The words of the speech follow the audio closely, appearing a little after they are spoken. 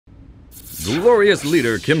Glorious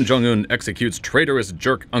leader Kim Jong-un executes traitorous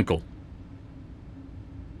jerk uncle.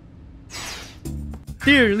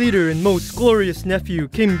 Dear leader and most glorious nephew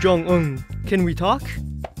Kim Jong-un, can we talk?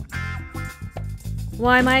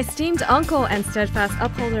 Why, my esteemed uncle and steadfast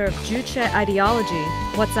upholder of Juche ideology,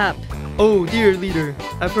 what's up? Oh, dear leader,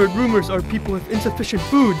 I've heard rumors our people have insufficient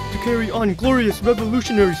food to carry on glorious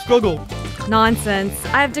revolutionary struggle. Nonsense.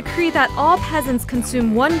 I have decreed that all peasants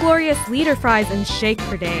consume one glorious leader fries and shake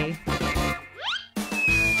per day.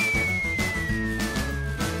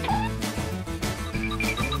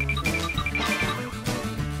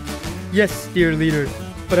 Yes, dear leader,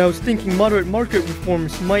 but I was thinking moderate market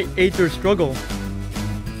reforms might aid their struggle.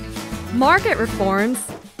 Market reforms?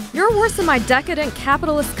 You're worse than my decadent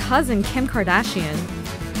capitalist cousin Kim Kardashian.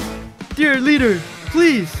 Dear leader,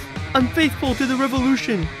 please! I'm faithful to the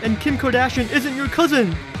revolution, and Kim Kardashian isn't your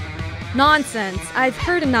cousin! Nonsense. I've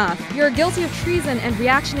heard enough. You're guilty of treason and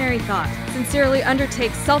reactionary thought. Sincerely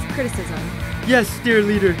undertake self-criticism. Yes, dear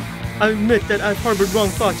leader. I admit that I've harbored wrong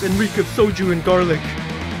thoughts and reek of soju and garlic.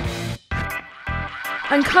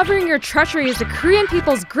 Uncovering your treachery is the Korean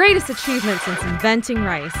people's greatest achievement since inventing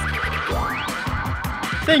rice.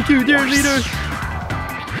 Thank you, dear leader!